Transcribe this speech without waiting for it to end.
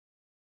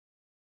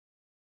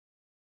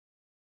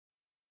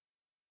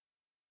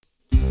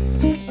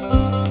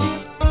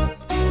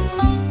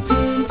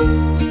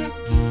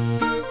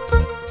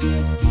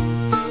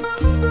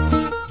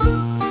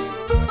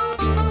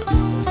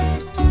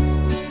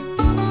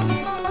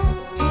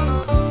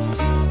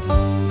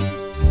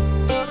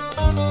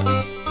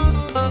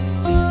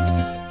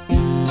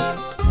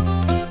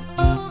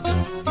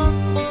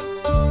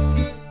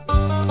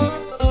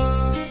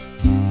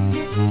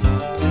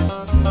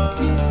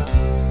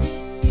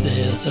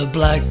There's a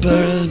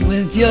blackbird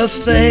with your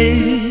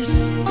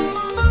face,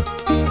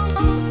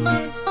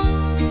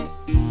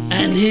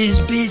 and he's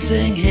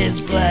beating his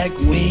black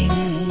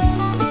wings.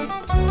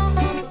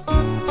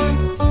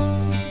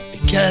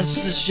 It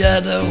casts a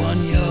shadow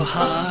on your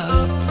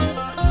heart,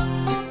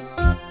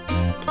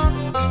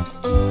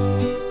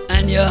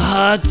 and your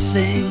heart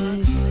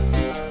sings.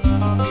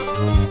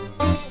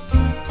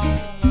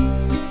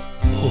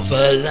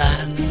 Over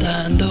land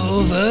and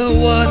over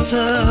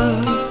water,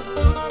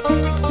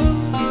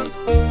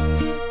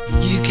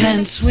 you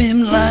can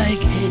swim like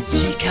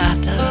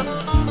Hijikata,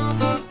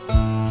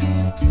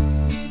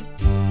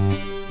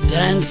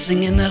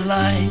 dancing in the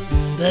light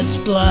that's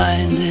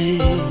blinding,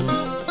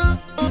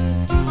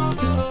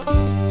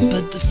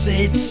 but the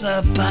fates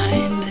are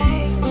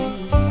binding.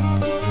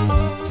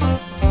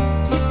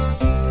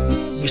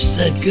 We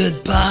said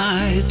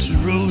goodbye to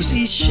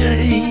rosy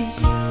shade,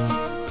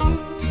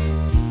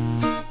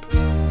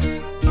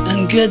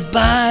 and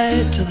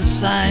goodbye to the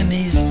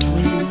Siamese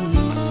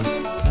twins,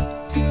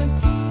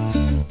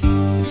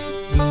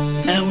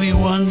 and we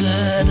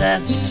wondered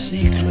at the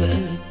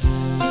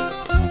secrets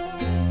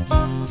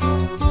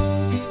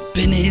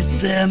beneath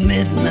their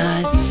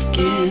midnight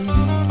skin.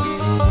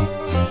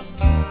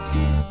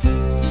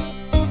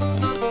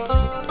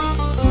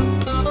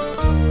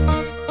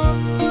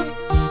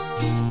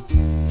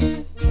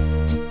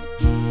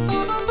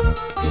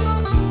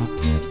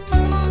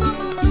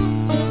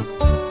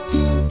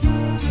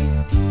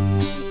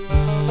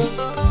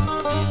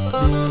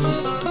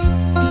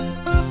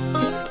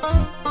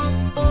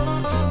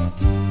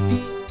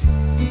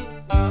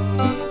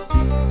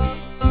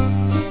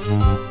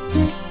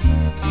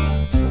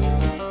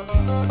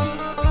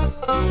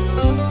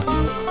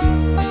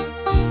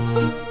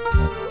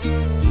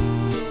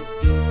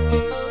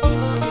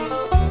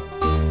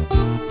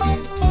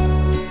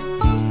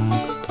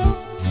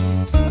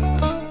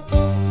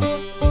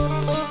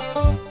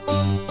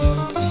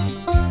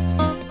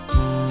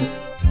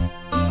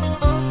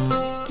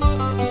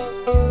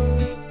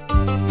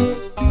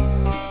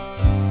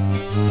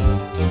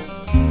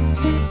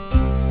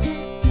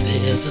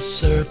 There's a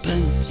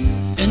serpent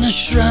in a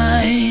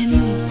shrine,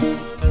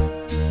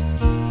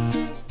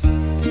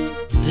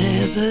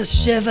 there's a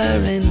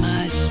shiver in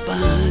my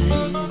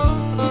spine.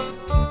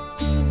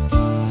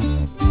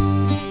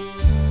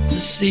 The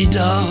sea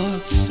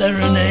dogs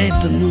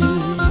serenade the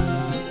moon,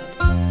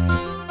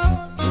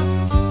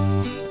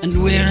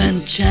 and we're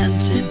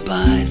enchanted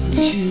by the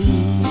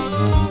tune.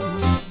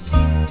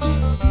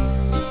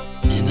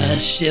 In a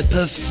ship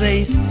of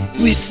fate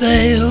we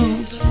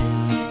sailed,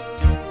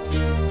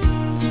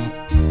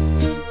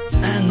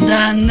 and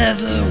I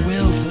never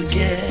will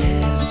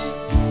forget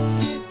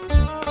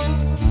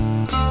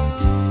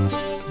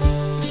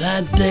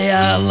that day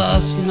I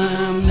lost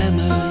my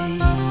memory,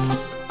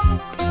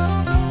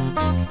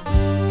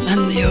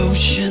 and the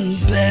ocean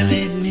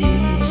buried